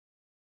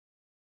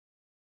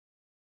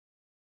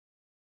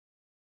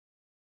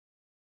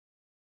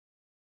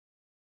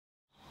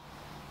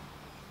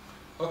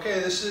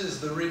Okay, this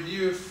is the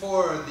review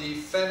for the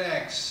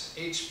FENIX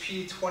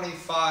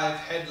HP25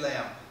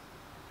 Headlamp.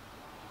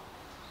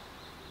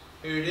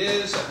 Here it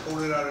is. I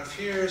pulled it out of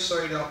here.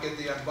 Sorry you don't get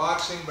the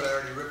unboxing, but I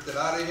already ripped it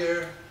out of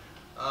here.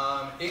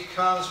 It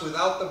comes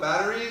without the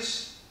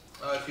batteries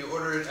if you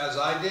order it as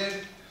I did,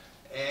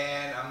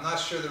 and I'm not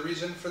sure the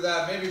reason for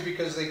that. Maybe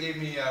because they gave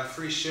me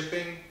free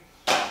shipping.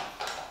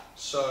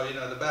 So you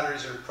know the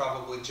batteries are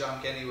probably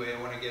junk anyway.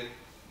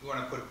 You want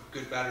to put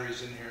good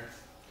batteries in here.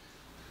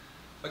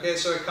 Okay,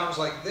 so it comes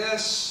like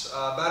this.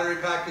 Battery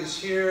pack is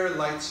here,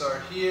 lights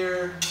are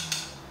here,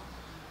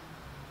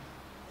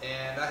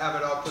 and I have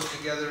it all put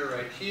together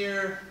right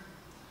here,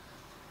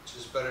 which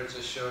is better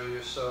to show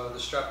you. So the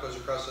strap goes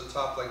across the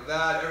top like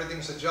that.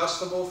 Everything's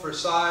adjustable for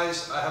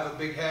size. I have a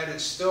big head,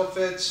 it still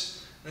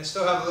fits, and I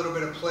still have a little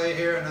bit of play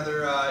here,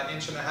 another 1.5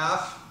 inches.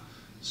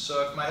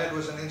 So if my head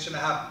was 1.5 inches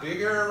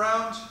bigger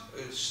around,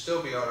 it'd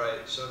still be alright.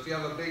 So if you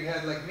have a big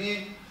head like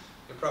me,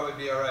 you'll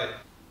probably be alright.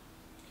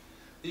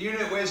 The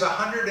unit weighs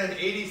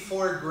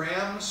 184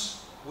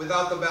 grams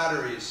without the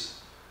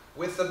batteries.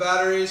 With the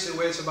batteries, it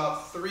weighs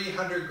about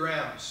 300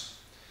 grams.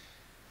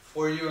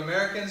 For you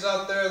Americans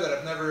out there that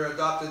have never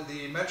adopted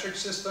the metric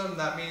system,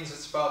 that means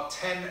it's about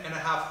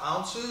 10.5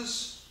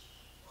 ounces,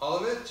 all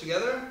of it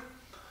together,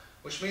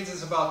 which means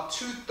it's about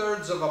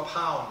 2/3 of a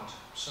pound.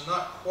 So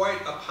not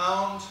quite a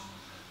pound.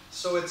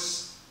 So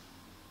it's,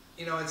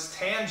 you know, it's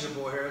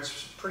tangible here.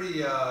 It's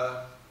pretty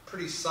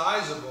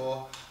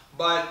sizable,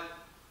 but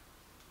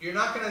you're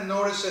not going to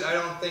notice it, I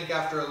don't think,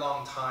 after a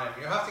long time.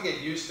 You'll have to get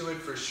used to it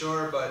for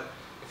sure, but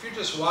if you're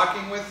just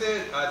walking with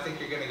it, I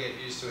think you're going to get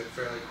used to it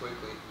fairly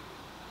quickly.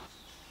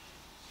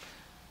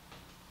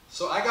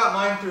 So I got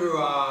mine through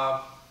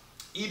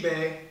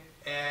eBay,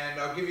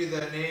 and I'll give you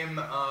the name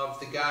of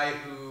the guy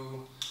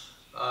who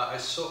I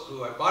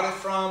bought it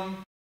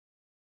from.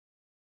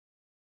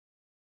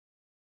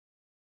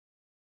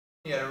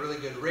 He had a really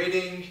good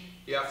rating.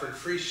 He offered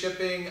free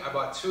shipping. I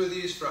bought 2 of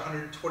these for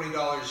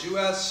 $120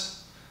 US.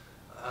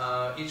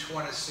 Each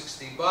one is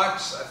 60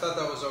 bucks. I thought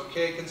that was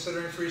okay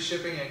considering free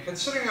shipping, and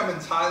considering I'm in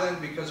Thailand,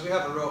 because we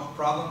have a real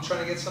problem trying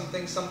to get some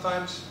things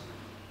sometimes.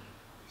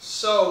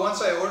 So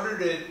once I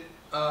ordered it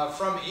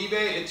from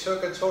eBay, it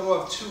took a total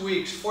of 2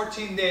 weeks,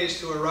 14 days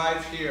to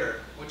arrive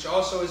here, which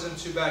also isn't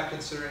too bad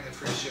considering the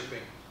free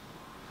shipping.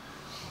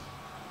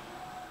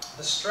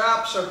 The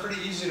straps are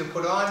pretty easy to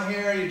put on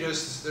here.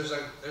 There's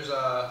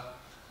a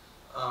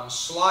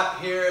slot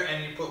here,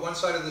 and you put one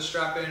side of the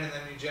strap in, and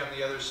then you jam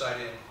the other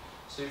side in.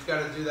 So you've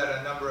got to do that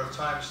a number of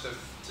times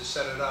to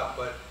set it up,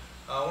 but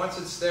once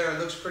it's there, it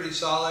looks pretty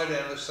solid, and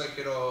it looks like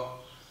it'll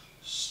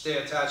stay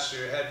attached to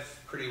your head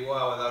pretty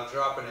well without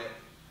dropping it.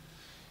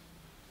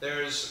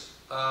 There's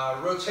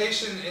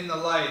rotation in the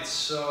lights,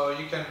 so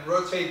you can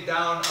rotate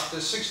down up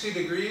to 60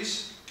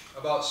 degrees,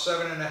 about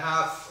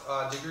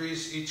 7.5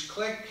 degrees each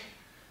click,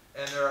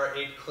 and there are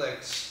 8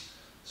 clicks.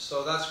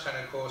 So that's kind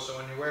of cool. So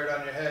when you wear it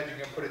on your head,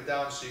 you can put it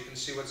down so you can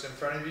see what's in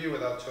front of you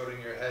without toting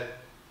your head.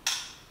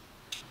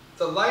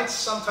 The lights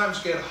sometimes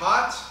get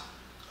hot.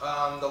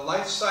 The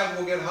light side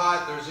will get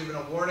hot. There's even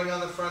a warning on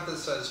the front that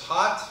says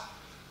hot.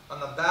 On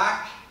the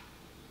back,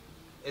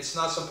 it's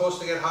not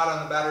supposed to get hot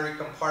on the battery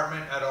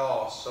compartment at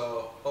all.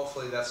 So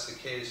hopefully that's the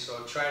case.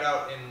 So try it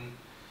out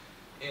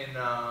in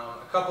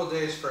a couple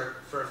days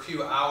for a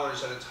few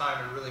hours at a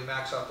time and really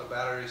max out the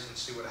batteries and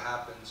see what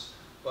happens.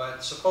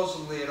 But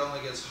supposedly it only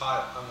gets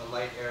hot on the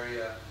light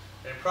area,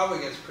 and it probably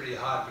gets pretty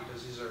hot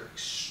because these are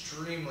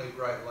extremely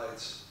bright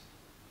lights.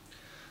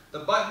 The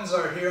buttons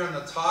are here on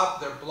the top.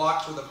 They're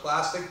blocked with a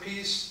plastic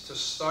piece to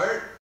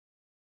start,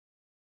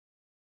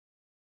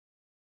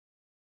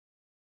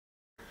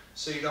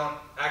 so you don't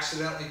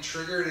accidentally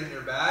trigger it in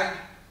your bag.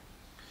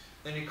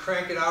 Then you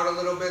crank it out a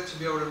little bit to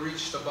be able to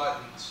reach the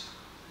buttons.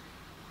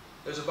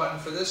 There's a button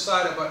for this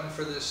side, a button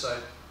for this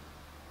side.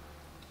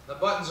 The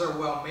buttons are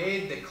well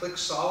made. They click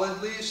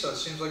solidly, so it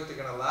seems like they're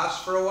going to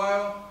last for a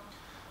while.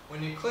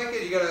 When you click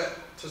it,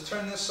 to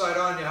turn this side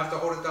on, you have to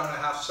hold it down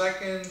 1/2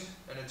 second,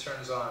 and it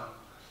turns on.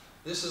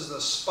 This is the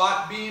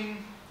spot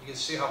beam. You can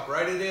see how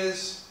bright it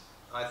is.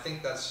 I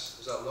think is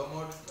that low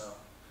mode? No.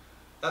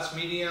 That's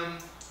medium.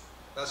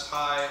 That's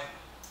high.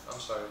 I'm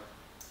sorry.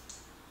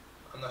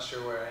 I'm not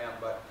sure where I am,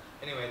 but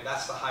anyway,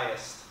 that's the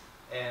highest.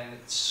 And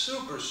it's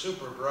super,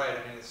 super bright.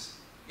 I mean,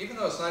 even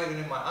though it's not even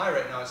in my eye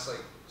right now, it's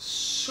like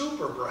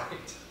super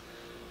bright.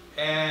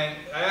 And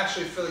I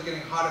actually feel it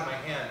getting hot in my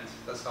hand.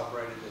 That's how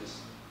bright it is.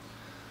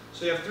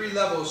 So you have 3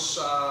 levels,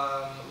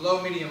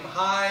 low, medium,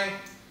 high.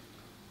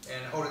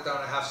 And hold it down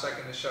 1/2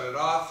 second to shut it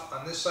off.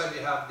 On this side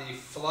you have the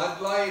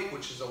floodlight,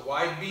 which is a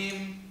wide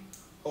beam.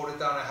 Hold it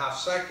down 1/2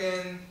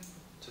 second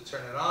to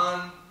turn it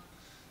on.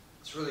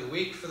 It's really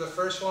weak for the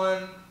first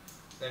one,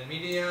 then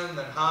medium,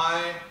 then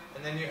high,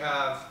 and then you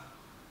have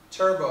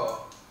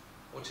turbo,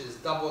 which is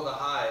double the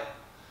high.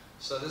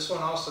 So this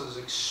one also is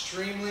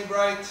extremely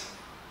bright,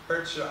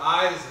 hurts your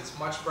eyes. It's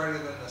much brighter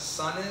than the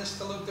sun is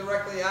to look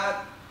directly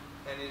at,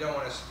 and you don't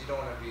want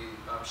to be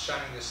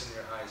shining this in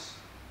your eyes.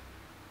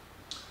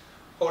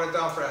 Hold it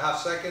down for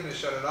 1/2 second to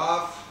shut it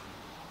off.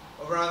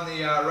 Over on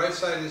the right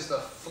side is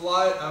the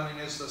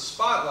is the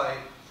spotlight,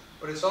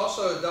 but it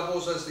also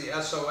doubles as the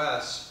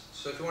SOS.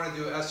 So if you want to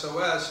do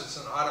SOS, it's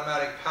an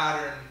automatic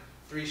pattern,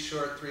 3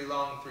 short, 3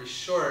 long, 3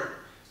 short.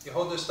 You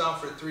hold this down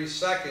for 3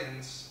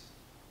 seconds,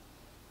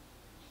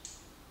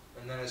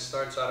 and then it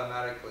starts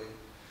automatically.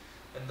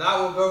 And that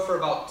will go for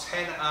about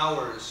 10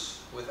 hours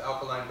with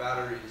alkaline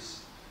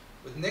batteries.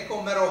 With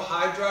nickel metal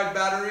hydride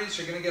batteries,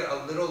 you're going to get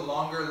a little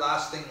longer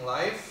lasting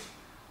life,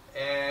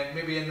 and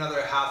maybe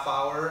another half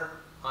hour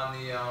on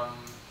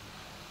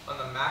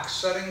the max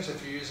settings.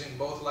 If you're using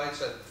both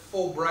lights at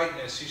full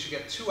brightness, you should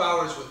get 2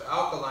 hours with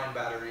alkaline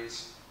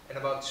batteries and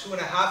about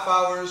 2.5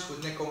 hours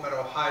with nickel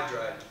metal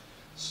hydride.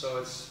 So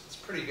it's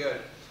pretty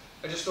good.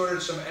 I just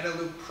ordered some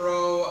Eneloop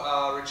Pro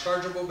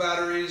rechargeable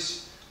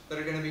batteries that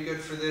are going to be good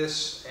for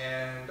this,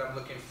 and I'm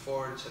looking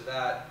forward to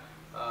that.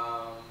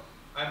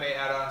 I may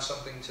add on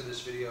something to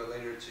this video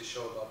later to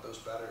show about those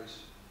batteries.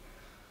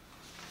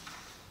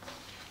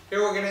 Here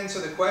we'll get into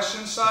the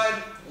question side.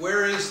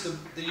 Where is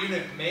the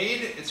unit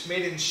made? It's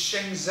made in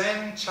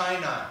Shenzhen,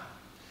 China.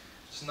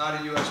 It's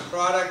not a US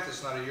product,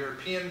 it's not a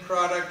European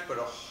product, but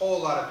a whole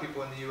lot of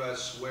people in the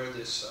US wear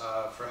this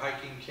for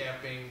hiking,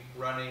 camping,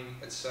 running,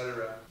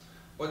 etc.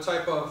 What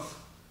type of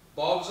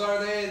bulbs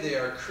are they? They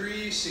are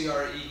Cree,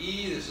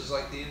 C-R-E-E. This is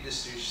like the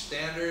industry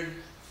standard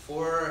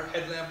for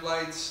headlamp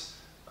lights.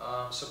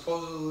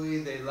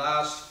 Supposedly they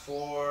last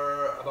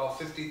for about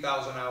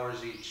 50,000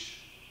 hours each.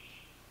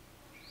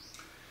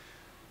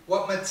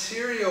 What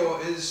material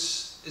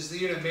is the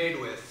unit made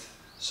with?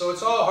 So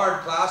it's all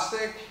hard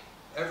plastic.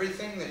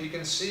 Everything that you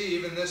can see,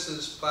 even this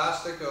is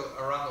plastic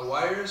around the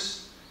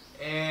wires.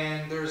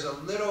 And there's a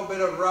little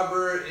bit of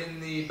rubber in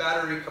the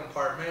battery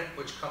compartment,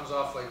 which comes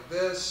off like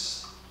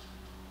this.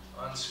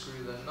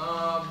 Unscrew the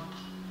knob,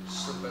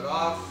 slip it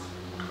off.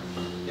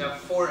 You have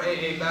 4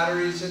 AA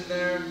batteries in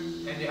there,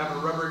 and you have a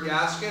rubber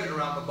gasket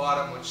around the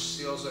bottom which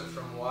seals it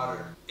from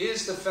water.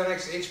 Is the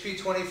FENIX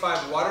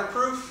HP25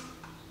 waterproof?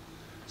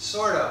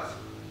 Sort of.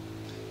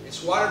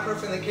 It's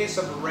waterproof in the case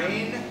of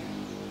rain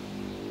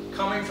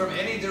coming from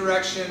any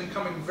direction,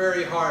 coming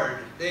very hard.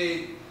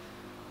 They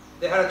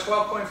had a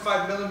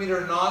 12.5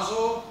 millimeter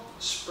nozzle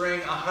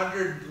spraying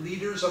 100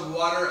 liters of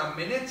water a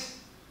minute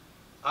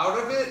out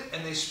of it,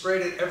 and they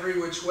sprayed it every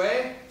which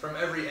way from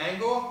every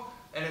angle,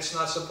 and it's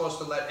not supposed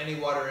to let any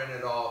water in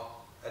at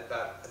all at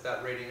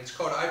that rating. It's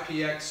called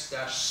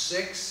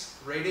IPX-6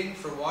 rating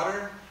for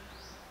water,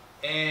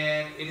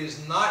 and it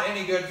is not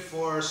any good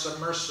for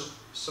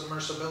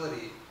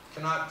submersibility.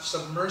 Cannot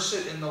submerge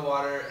it in the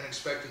water and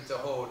expect it to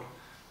hold.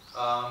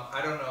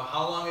 I don't know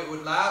how long it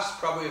would last,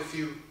 probably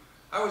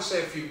I would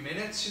say a few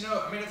minutes, you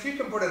know. I mean, if you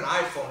can put an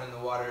iPhone in the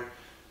water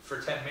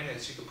for 10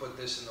 minutes, you could put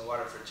this in the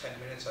water for 10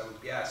 minutes, I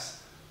would guess.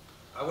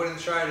 I wouldn't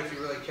try it if you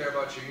really care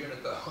about your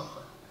unit though,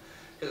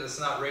 because it's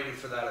not rated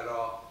for that at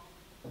all.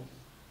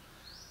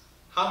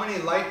 How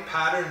many light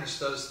patterns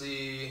does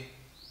the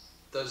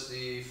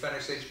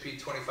FENIX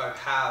HP25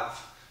 have?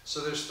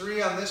 So there's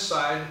 3 on this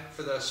side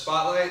for the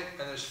spotlight,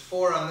 and there's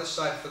 4 on this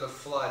side for the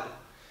flood.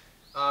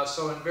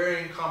 So in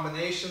varying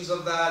combinations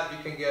of that, you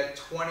can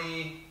get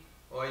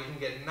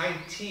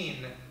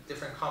 19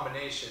 different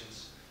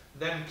combinations.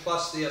 Then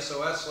plus the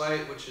SOS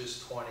light, which is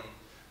 20.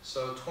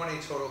 So 20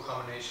 total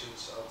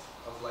combinations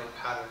of light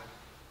pattern.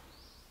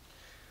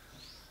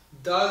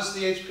 Does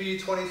the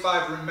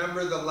HP25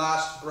 remember the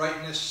last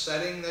brightness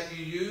setting that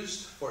you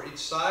used for each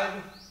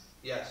side?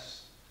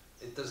 Yes.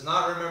 It does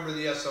not remember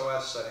the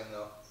SOS setting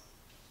though.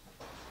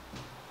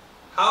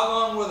 How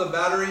long will the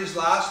batteries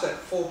last at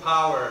full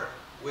power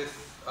with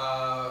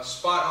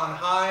spot on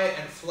high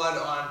and flood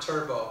on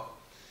turbo?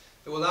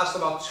 It will last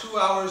about 2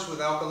 hours with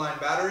alkaline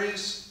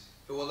batteries.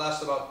 It will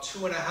last about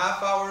 2.5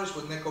 hours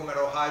with nickel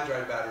metal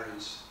hydride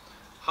batteries.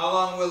 How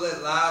long will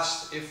it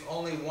last if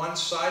only one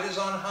side is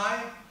on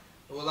high?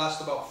 It will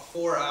last about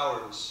 4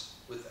 hours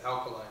with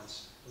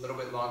alkalines. A little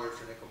bit longer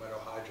for nickel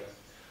metal hydride.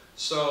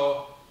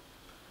 So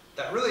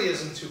that really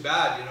isn't too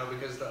bad, you know,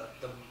 because the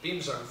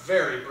beams are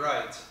very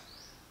bright.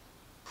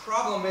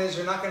 Problem is,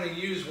 you're not going to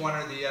use one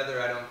or the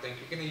other. I don't think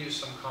you're going to use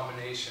some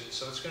combination.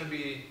 So it's going to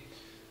be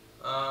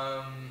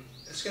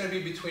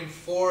between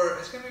 4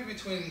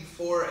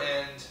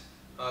 and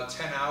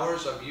 10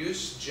 hours of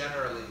use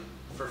generally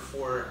for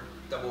 4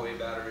 AA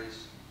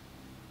batteries.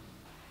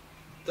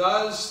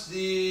 Does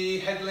the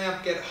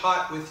headlamp get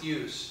hot with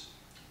use?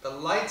 The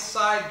light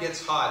side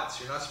gets hot,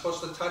 so you're not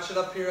supposed to touch it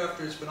up here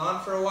after it's been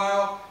on for a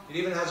while. It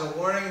even has a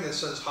warning that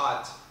says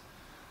hot.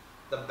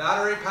 The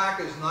battery pack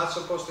is not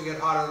supposed to get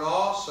hot at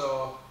all,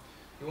 so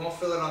you won't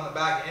feel it on the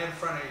back and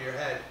front of your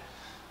head.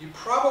 You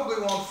probably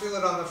won't feel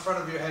it on the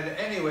front of your head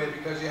anyway,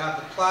 because you have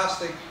the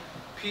plastic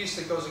piece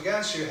that goes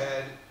against your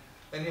head,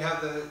 then you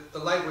have the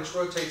light which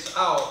rotates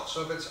out.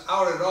 So if it's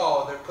out at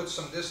all, they put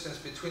some distance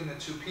between the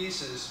 2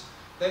 pieces.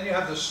 Then you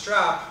have the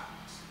strap,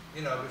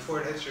 you know, before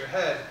it hits your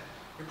head.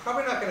 You're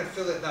probably not going to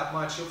feel it that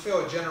much. You'll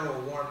feel a general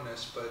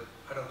warmness, but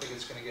I don't think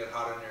it's going to get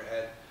hot on your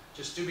head.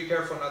 Just do be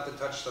careful not to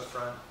touch the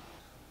front.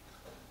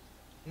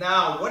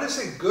 Now, what is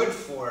it good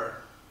for?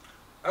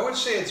 I would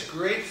say it's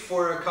great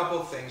for a couple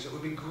things. It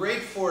would be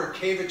great for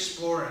cave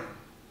exploring.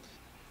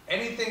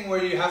 Anything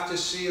where you have to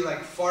see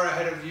like far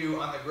ahead of you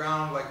on the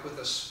ground, like with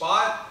a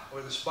spot,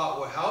 where the spot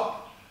will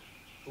help,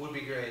 it would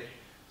be great.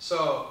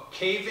 So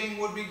caving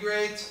would be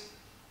great.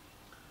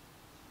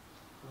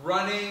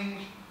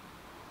 Running,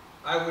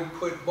 I would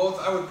put both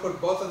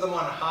of them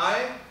on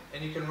high,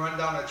 and you can run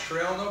down a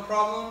trail no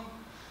problem.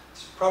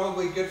 It's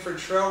probably good for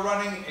trail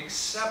running,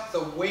 except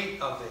the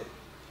weight of it.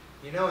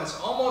 You know, it's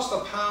almost a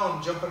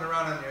pound jumping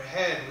around on your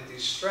head with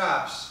these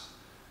straps.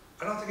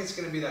 I don't think it's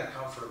going to be that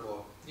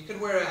comfortable. You could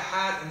wear a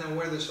hat and then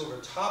wear this over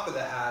top of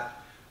the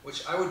hat,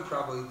 which I would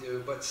probably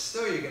do, but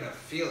still you're going to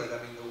feel it. I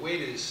mean, the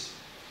weight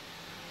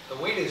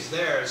is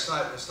there. It's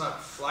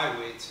not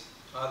flyweight.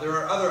 There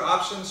are other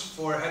options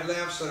for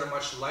headlamps that are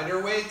much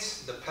lighter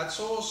weight. The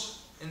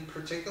Petzls in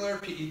particular,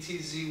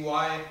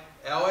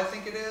 P-E-T-Z-Y-L I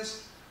think it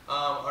is,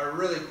 are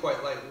really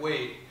quite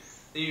lightweight.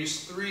 They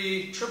use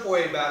 3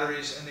 AAA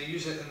batteries, and they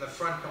use it in the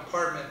front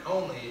compartment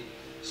only,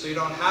 so you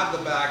don't have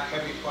the back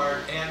heavy part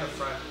and the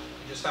front.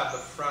 You just have the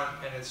front,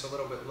 and it's a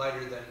little bit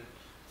lighter than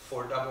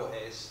 4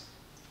 AA's.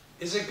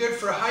 Is it good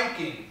for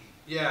hiking?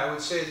 Yeah, I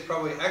would say it's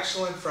probably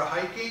excellent for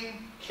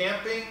hiking,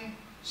 camping,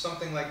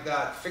 something like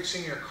that.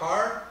 Fixing your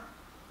car,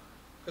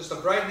 because the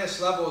brightness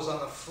levels on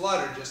the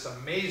flood are just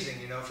amazing.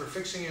 You know, for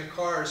fixing your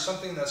car,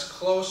 something that's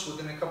close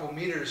within a couple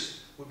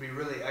meters would be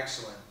really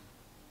excellent.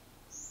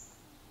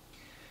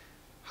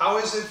 How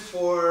is it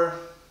for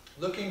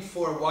looking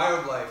for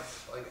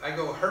wildlife? Like I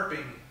go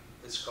herping,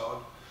 it's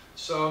called.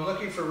 So I'm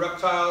looking for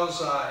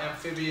reptiles,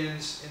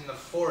 amphibians in the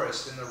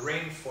forest, in the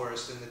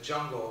rainforest, in the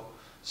jungle.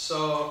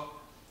 So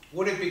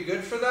would it be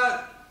good for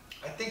that?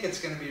 I think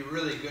it's going to be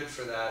really good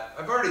for that.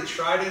 I've already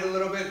tried it a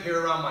little bit here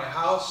around my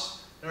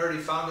house. I already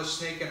found a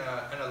snake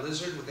and a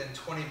lizard within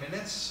 20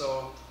 minutes.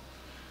 So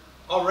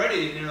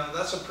already, you know,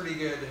 that's a pretty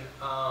good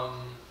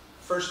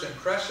first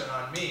impression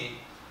on me.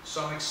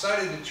 So I'm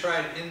excited to try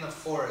it in the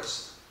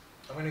forest.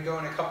 I'm going to go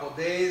in a couple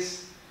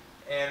days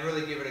and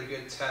really give it a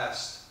good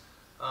test.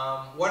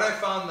 What I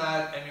found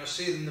that, and you'll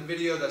see in the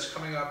video that's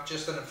coming up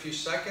just in a few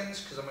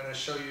seconds, because I'm going to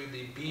show you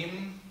the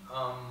beam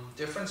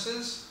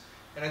differences.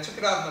 And I took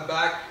it out in the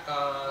back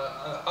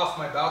off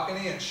my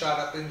balcony and shot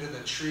up into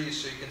the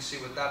trees so you can see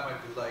what that might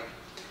be like.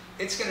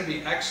 It's going to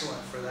be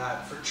excellent for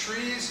that. For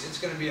trees, it's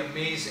going to be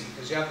amazing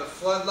because you have the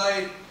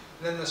floodlight,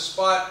 and then the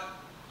spot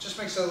just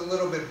makes it a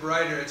little bit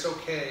brighter. It's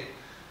okay.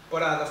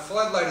 But the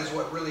floodlight is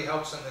what really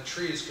helps in the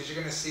trees, because you're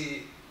going to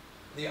see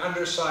the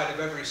underside of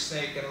every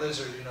snake and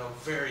lizard, you know,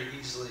 very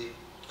easily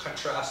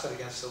contrasted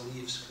against the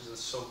leaves because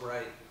it's so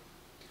bright.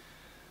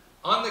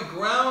 On the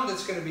ground,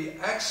 it's going to be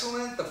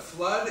excellent. The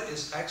flood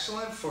is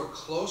excellent for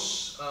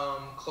close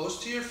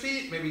to your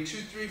feet, maybe 2,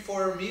 3,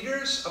 4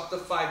 meters, up to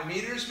 5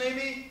 meters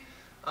maybe.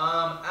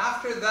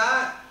 After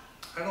that,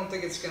 I don't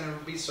think it's going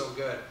to be so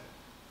good.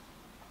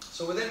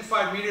 So within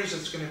 5 meters,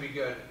 it's going to be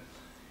good.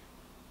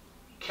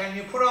 Can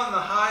you put on the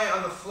high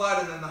on the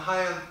flood and then the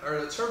high on,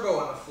 or the turbo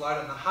on the flood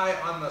and the high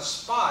on the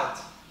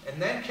spot, and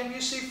then can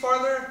you see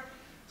farther?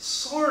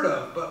 Sort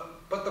of,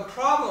 but the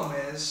problem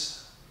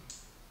is,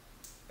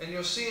 and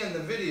you'll see in the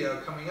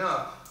video coming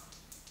up,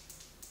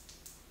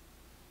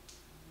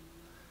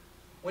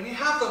 when you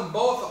have them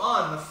both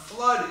on, the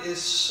flood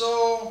is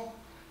so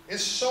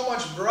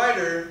much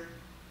brighter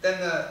than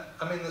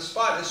the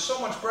spot is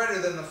so much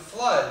brighter than the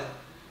flood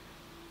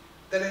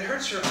that it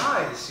hurts your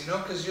eyes, you know,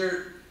 because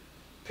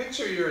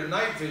picture you're in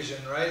night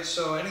vision, right?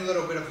 So any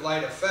little bit of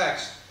light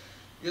affects.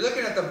 You're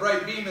looking at the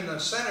bright beam in the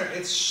center.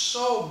 It's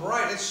so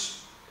bright.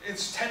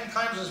 It's 10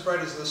 times as bright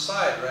as the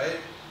side, right?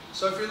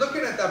 So if you're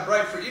looking at that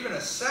bright for even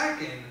a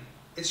second,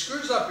 it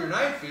screws up your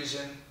night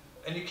vision,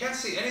 and you can't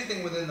see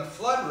anything within the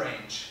flood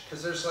range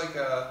because there's like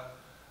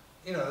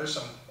there's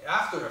some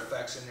after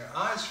effects in your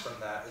eyes from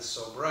that. It's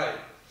so bright.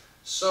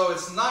 So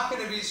it's not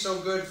going to be so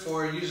good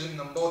for using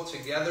them both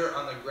together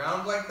on the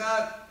ground like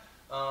that.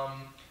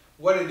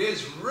 What it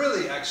is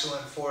really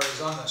excellent for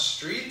is on the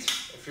street.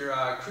 If you're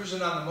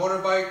cruising on the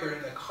motorbike or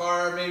in the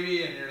car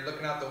maybe and you're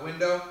looking out the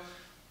window,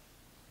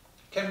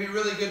 can be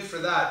really good for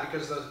that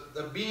because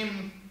the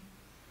beam,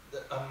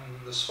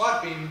 the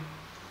spot beam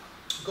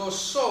goes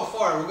so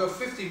far. We'll go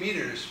 50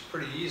 meters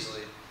pretty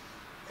easily,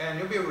 and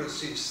you'll be able to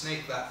see a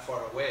snake that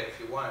far away if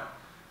you want.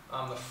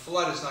 The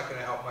flood is not going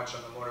to help much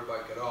on the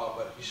motorbike at all,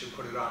 but you should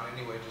put it on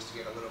anyway just to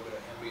get a little bit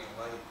of ambient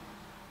light.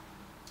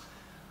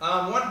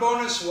 One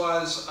bonus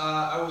was,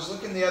 I was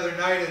looking the other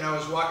night and I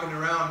was walking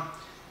around,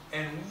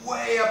 and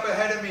way up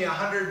ahead of me,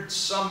 100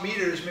 some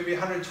meters, maybe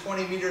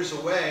 120 meters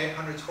away,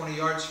 120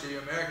 yards for you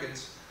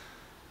Americans,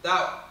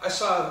 I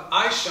saw an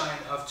eye shine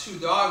of 2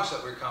 dogs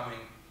that were coming,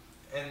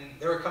 and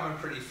they were coming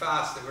pretty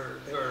fast.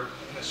 They were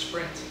in a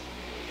sprint,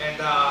 and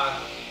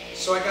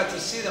so I got to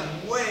see them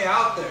way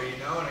out there, you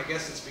know. And I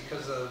guess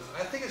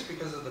I think it's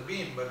because of the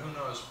beam, but who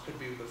knows? Could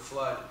be the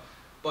flood.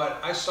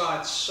 But I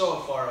saw it so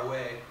far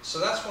away. So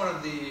that's one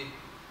of the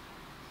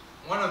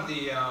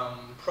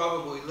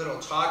probably little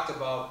talked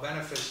about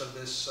benefits of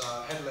this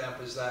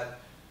headlamp is that,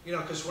 you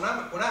know, because when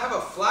I have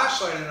a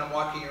flashlight and I'm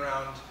walking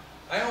around,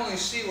 I only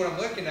see what I'm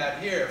looking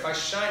at here. If I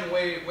shine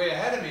way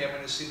ahead of me, I'm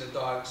going to see the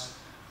dogs,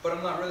 but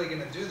I'm not really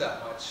going to do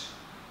that much.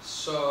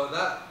 So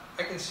that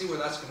I can see where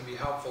that's going to be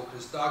helpful,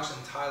 because dogs in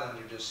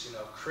Thailand are just, you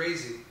know,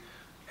 crazy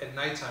at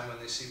nighttime when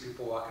they see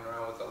people walking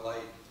around with a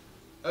light.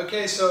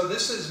 Okay, so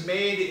this is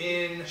made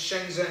in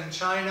Shenzhen,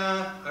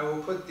 China. I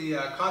will put the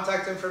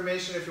contact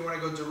information if you want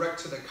to go direct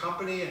to the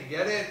company and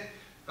get it.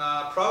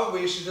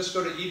 Probably you should just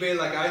go to eBay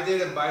like I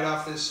did and buy it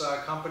off this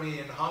company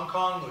in Hong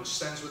Kong, which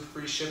sends with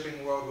free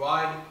shipping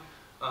worldwide.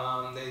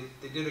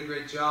 They did a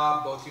great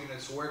job. Both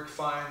units work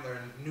fine. They're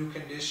in new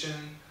condition.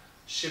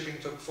 Shipping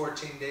took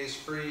 14 days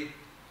free.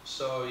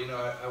 So, you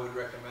know, I would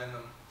recommend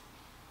them.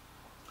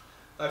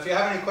 If you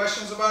have any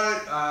questions about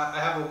it, I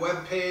have a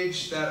web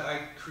page that I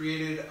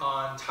created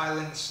on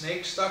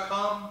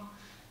thailandsnakes.com,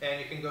 and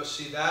you can go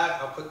see that.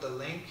 I'll put the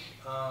link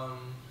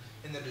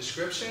in the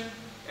description.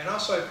 And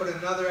also I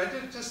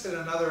just did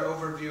another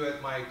overview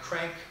at my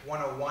Crank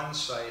 101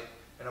 site,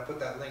 and I'll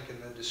put that link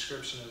in the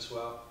description as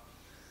well.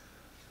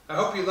 I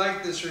hope you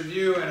liked this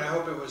review, and I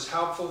hope it was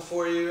helpful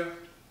for you.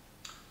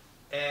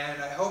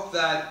 And I hope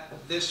that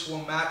this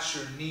will match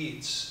your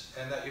needs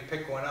and that you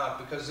pick one up,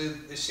 because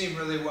they seem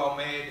really well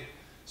made.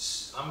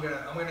 I'm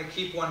gonna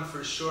keep one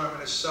for sure. I'm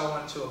gonna sell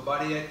one to a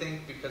buddy, I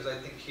think, because I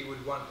think he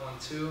would want one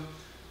too.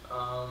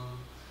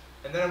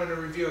 And then I'm gonna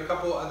review a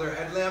couple other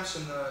headlamps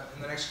in the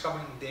next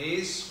coming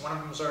days. One of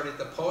them is already at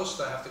the post.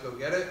 I have to go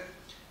get it,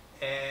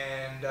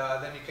 and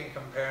then you can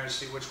compare and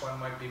see which one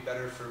might be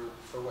better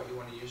for what you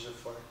want to use it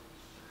for.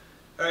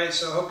 All right,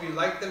 so I hope you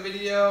liked the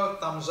video.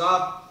 Thumbs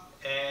up,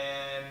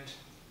 and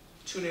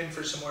tune in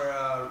for some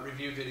more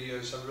review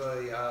videos.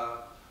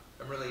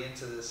 I'm really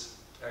into this.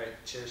 All right,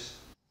 cheers.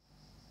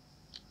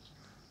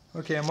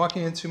 Okay, I'm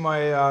walking into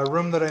my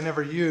room that I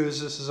never use.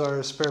 This is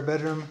our spare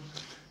bedroom,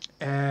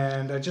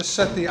 and I just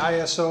set the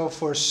ISO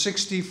for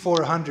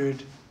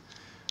 6400,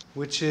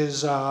 which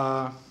is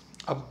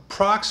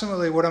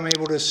approximately what I'm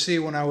able to see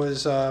when I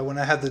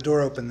had the door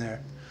open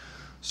there.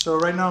 So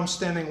right now I'm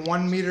standing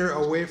 1 meter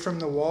away from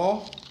the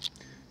wall,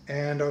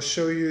 and I'll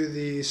show you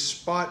the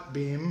spot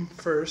beam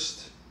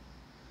first.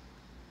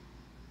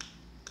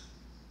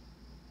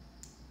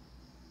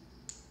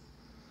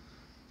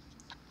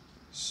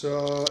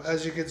 So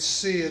as you can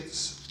see,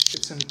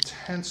 it's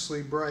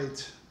intensely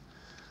bright.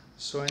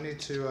 So I need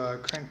to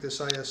crank this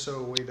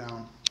ISO way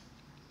down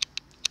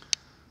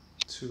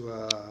to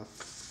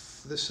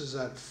this is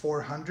at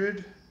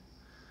 400.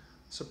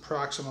 It's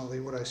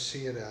approximately what I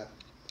see it at.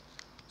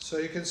 So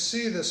you can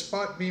see the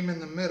spot beam in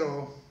the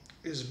middle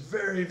is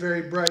very,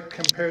 very bright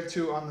compared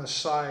to on the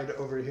side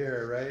over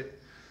here, right?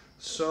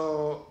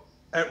 So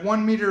at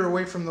 1 meter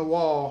away from the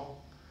wall,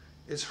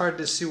 it's hard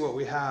to see what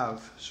we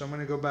have. So I'm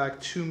going to go back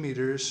 2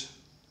 meters.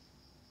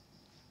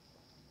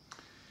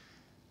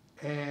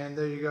 And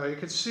there you go. You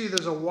can see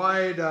there's a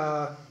wide,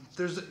 a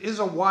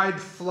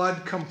wide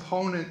flood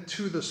component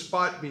to the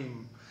spot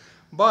beam.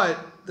 But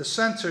the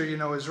center, you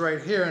know, is right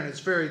here, and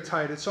it's very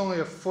tight. It's only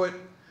a foot,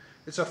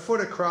 it's a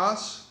foot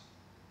across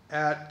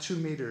at 2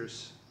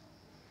 meters.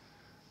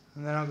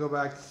 And then I'll go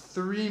back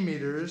 3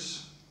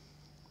 meters,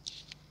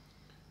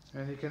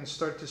 and you can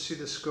start to see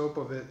the scope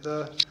of it.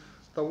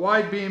 The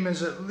wide beam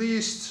is at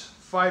least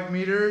 5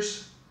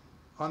 meters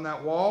on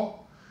that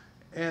wall,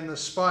 and the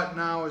spot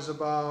now is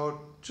about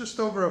just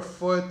over a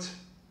foot,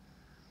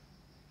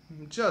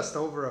 you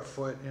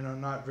know,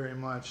 not very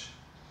much.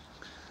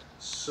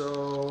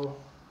 So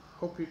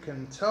hope you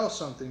can tell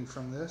something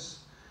from this.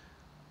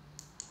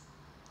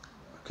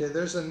 Okay,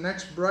 there's the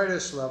next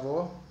brightest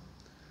level,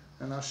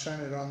 and I'll shine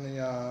it on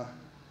the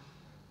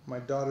my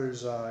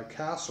daughter's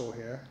castle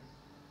here.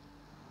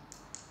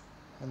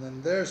 And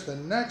then there's the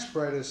next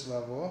brightest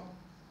level.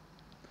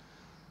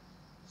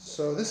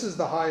 So this is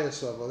the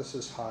highest level. This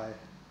is high.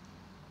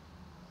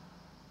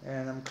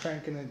 And I'm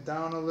cranking it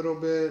down a little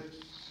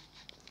bit.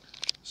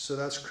 So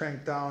that's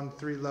cranked down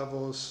 3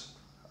 levels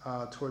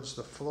towards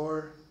the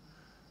floor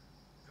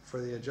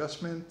for the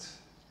adjustment.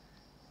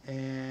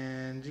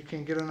 And you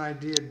can get an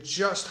idea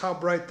just how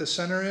bright the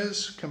center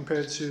is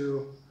compared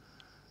to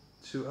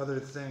other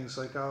things.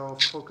 Like I'll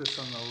focus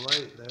on the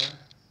light there.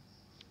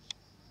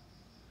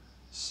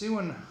 See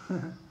when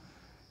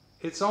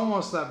it's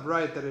almost that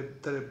bright that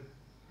it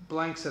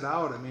blanks it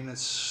out. I mean,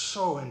 it's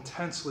so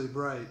intensely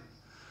bright.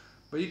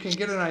 But you can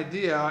get an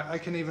idea. I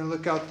can even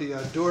look out the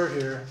door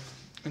here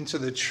into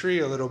the tree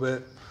a little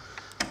bit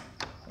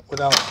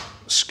without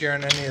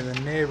scaring any of the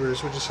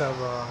neighbors. We just have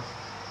a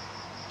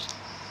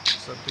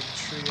big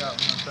tree out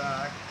in the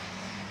back.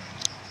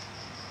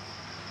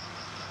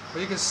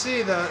 But you can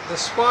see that the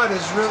spot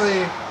is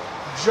really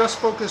just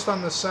focused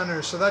on the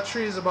center. So that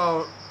tree is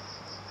about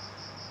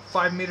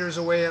 5 meters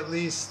away at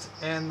least,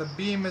 and the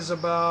beam is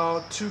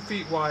about 2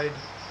 feet wide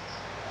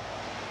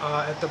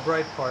at the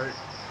bright part.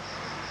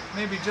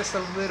 Maybe just a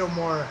little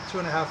more,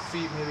 2.5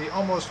 feet, maybe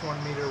almost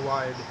 1 meter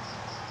wide.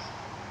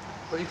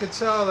 But you can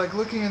tell, like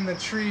looking in the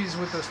trees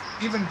with this,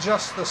 even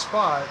just the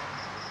spot,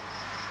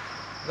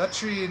 that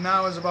tree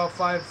now is about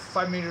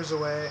 5 meters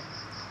away.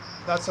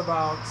 That's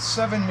about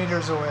 7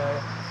 meters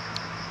away.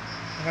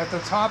 And at the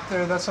top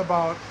there, that's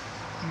about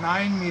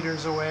 9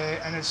 meters away,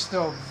 and it's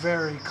still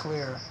very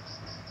clear.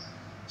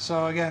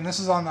 So again, this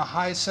is on the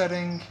high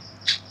setting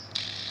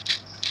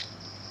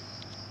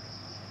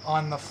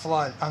on the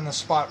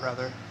spot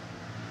rather.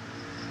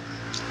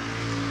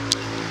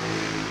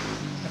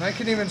 And I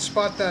can even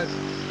spot that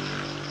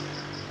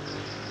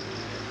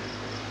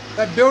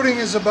building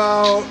is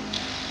about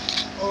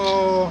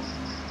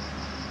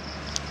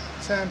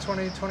 10,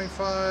 20,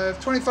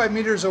 25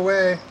 meters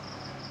away,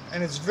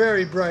 and it's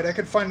very bright. I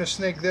could find a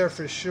snake there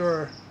for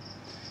sure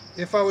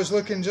if I was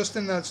looking just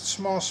in that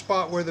small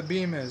spot where the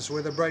beam is,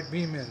 where the bright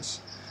beam is.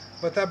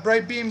 But that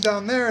bright beam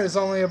down there is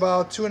only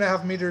about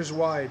 2.5 meters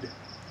wide,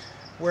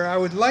 where I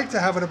would like to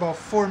have it about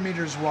 4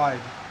 meters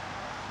wide.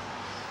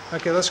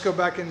 Okay, let's go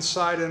back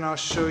inside and I'll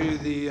show you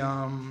the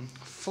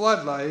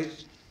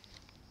floodlight.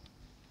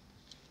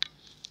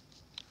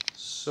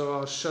 So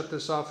I'll shut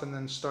this off and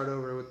then start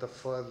over with the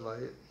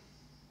floodlight.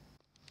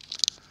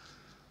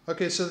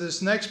 Okay, so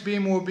this next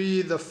beam will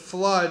be the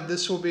flood.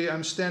 This will be,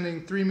 I'm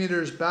standing 3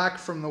 meters back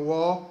from the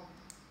wall.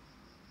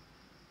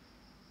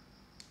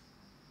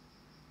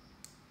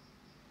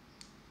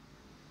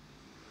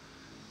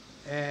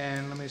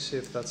 And let me see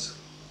if that's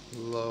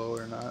low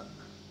or not.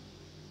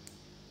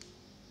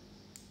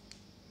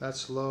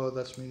 That's low,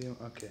 that's medium.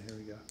 Okay, here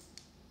we go.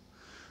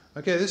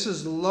 Okay, this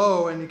is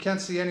low and you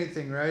can't see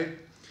anything, right?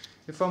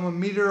 If I'm a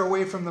meter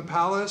away from the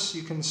palace,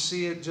 you can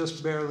see it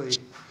just barely.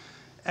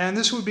 And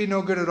this would be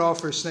no good at all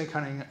for snake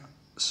hunting,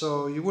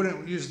 so you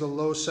wouldn't use the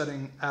low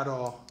setting at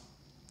all.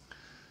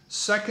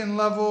 Second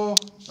level,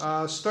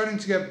 starting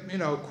to get,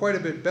 quite a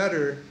bit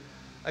better.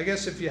 I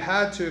guess if you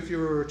had to, if you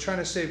were trying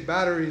to save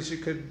batteries, you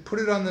could put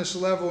it on this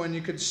level and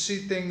you could see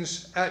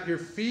things at your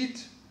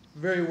feet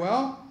very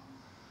well.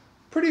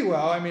 Pretty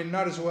well. I mean,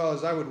 not as well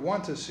as I would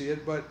want to see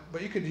it, but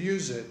you could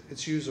use it.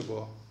 It's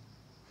usable.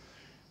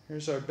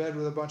 Here's our bed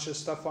with a bunch of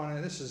stuff on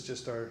it. This is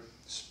just our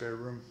spare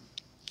room.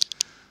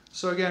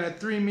 So again, at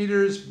 3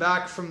 meters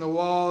back from the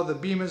wall, the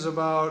beam is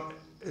about,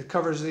 it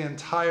covers the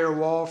entire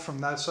wall from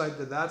that side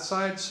to that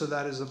side. So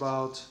that is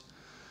about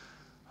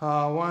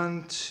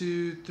 1,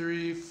 2,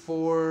 3,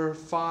 4,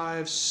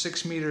 5,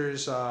 6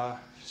 meters,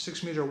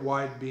 6 meter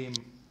wide beam.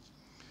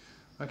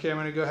 Okay, I'm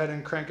going to go ahead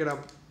and crank it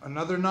up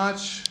another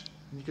notch.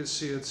 You can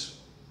see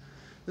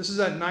this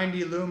is at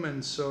 90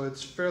 lumens, so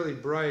it's fairly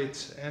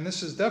bright. And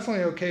this is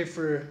definitely okay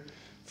for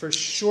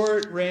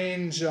short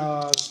range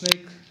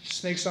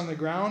snakes on the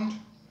ground.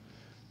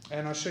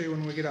 And I'll show you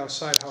when we get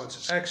outside how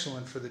it's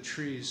excellent for the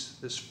trees.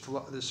 This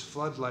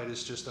floodlight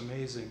is just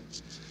amazing.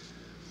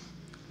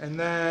 And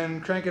then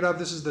crank it up.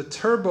 This is the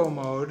turbo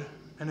mode,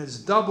 and it's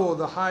double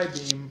the high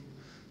beam.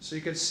 So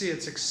you can see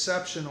it's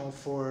exceptional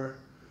for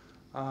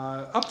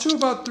up to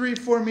about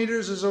 3-4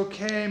 meters is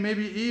okay.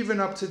 Maybe even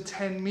up to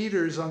 10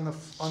 meters on the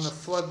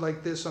flood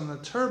like this on the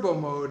turbo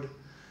mode.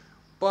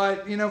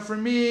 But for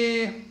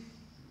me,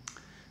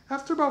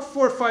 after about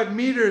 4 or 5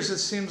 meters, it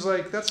seems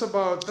like that's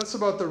about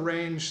the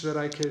range that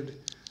I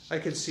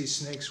could see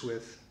snakes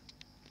with.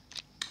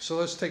 So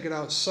let's take it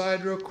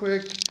outside real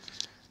quick,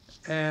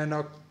 and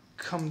I'll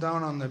come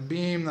down on the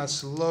beam.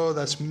 That's low,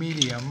 that's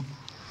medium.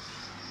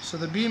 So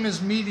the beam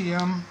is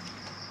medium.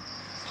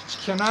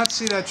 Cannot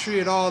see that tree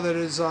at all that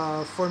is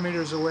 4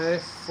 meters away,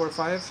 4 or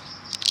 5.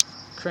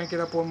 Crank it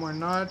up one more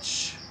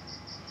notch.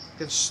 You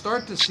can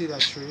start to see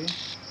that tree.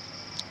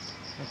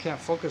 I can't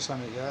focus on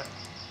it yet.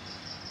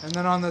 And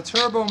then on the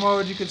turbo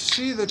mode, you can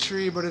see the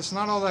tree, but it's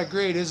not all that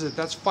great, is it?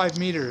 That's 5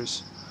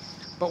 meters.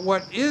 But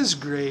what is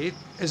great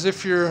is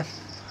if you're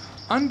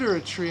under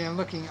a tree and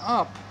looking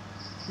up,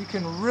 you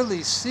can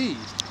really see. You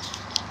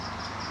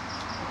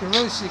can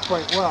really see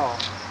quite well.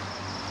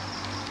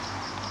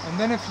 And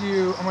then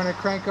I'm going to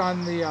crank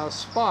on the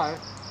spot.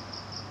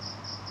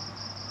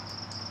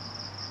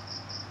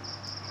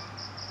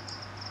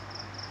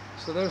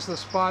 So there's the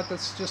spot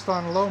that's just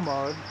on low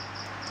mode.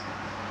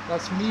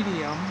 That's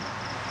medium.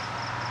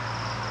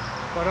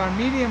 But on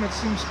medium it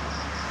seems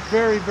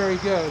very, very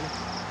good.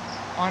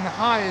 On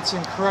high it's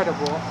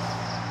incredible.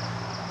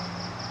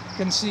 You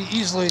can see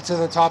easily to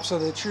the tops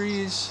of the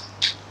trees.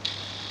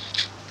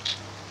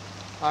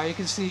 You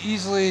can see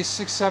easily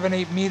 6, 7,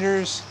 8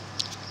 meters.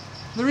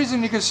 The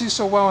reason you can see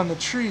so well in the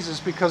trees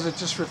is because it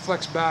just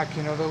reflects back,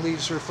 the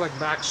leaves reflect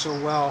back so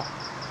well.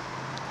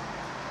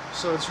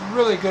 So it's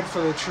really good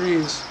for the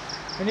trees.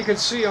 And you can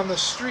see on the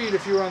street,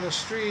 if you were on the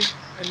street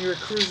and you were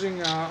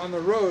cruising on the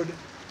road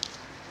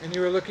and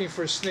you were looking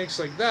for snakes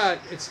like that,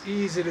 it's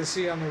easy to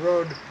see on the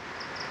road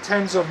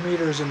tens of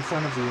meters in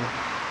front of you.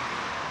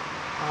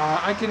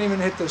 I can even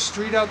hit the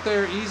street out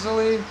there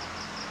easily.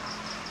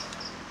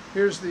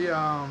 Here's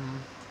the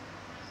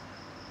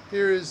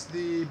here is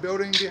the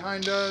building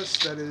behind us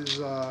that is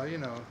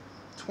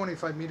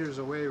 25 meters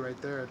away right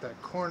there at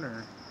that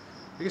corner.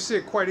 You can see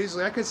it quite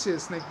easily. I could see a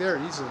snake there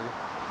easily.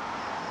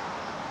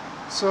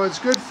 So it's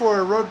good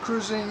for road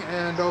cruising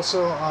and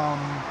also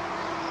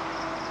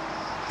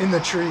in the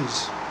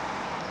trees.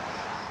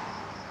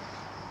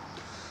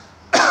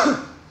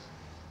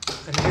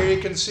 And here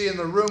you can see in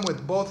the room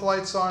with both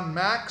lights on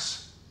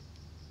max,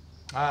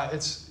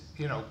 it's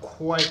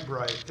quite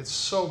bright. It's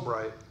so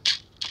bright.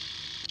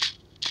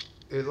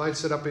 it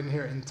lights it up in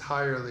here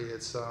entirely.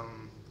 It's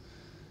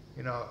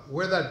you know,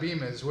 where that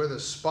beam is, where the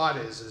spot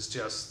is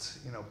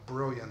just, you know,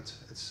 brilliant.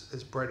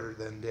 It's brighter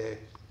than day.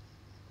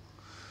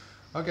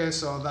 Okay,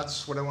 so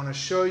that's what I want to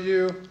show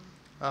you.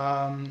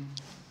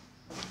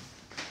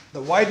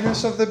 The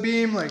wideness of the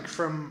beam, like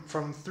from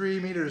 3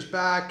 meters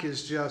back,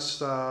 is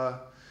just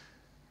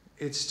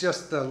it's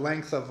just the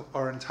length of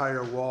our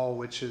entire wall,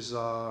 which is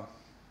I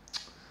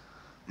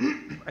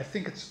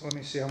think it's, let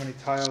me see how many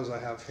tiles I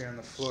have here on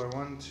the floor.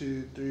 1,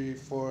 2, 3,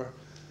 4,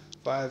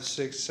 5,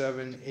 6,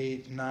 7,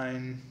 8,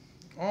 9,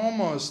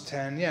 almost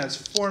 10. Yeah, it's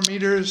 4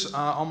 meters,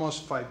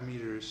 almost 5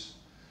 meters.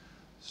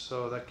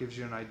 So that gives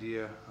you an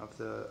idea of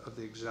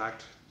the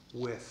exact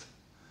width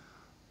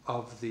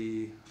of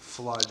the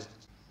flood.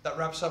 That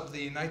wraps up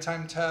the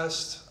nighttime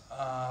test.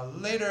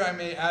 Later I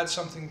may add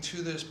something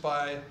to this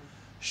by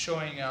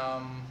showing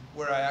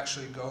where I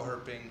actually go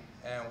herping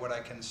and what I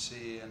can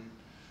see. And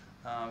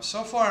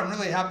so far I'm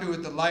really happy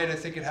with the light. I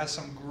think it has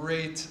some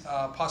great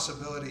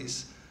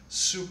possibilities.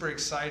 Super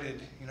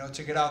excited, you know,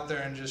 to get out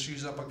there and just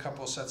use up a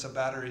couple sets of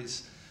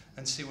batteries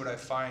and see what I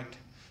find.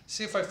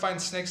 See if I find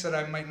snakes that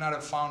I might not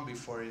have found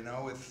before, you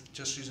know, with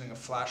just using a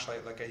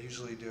flashlight like I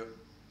usually do.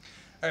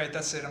 All right,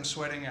 that's it. I'm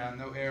sweating.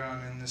 No air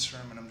on in this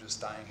room, and I'm just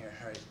dying here.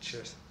 All right,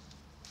 cheers.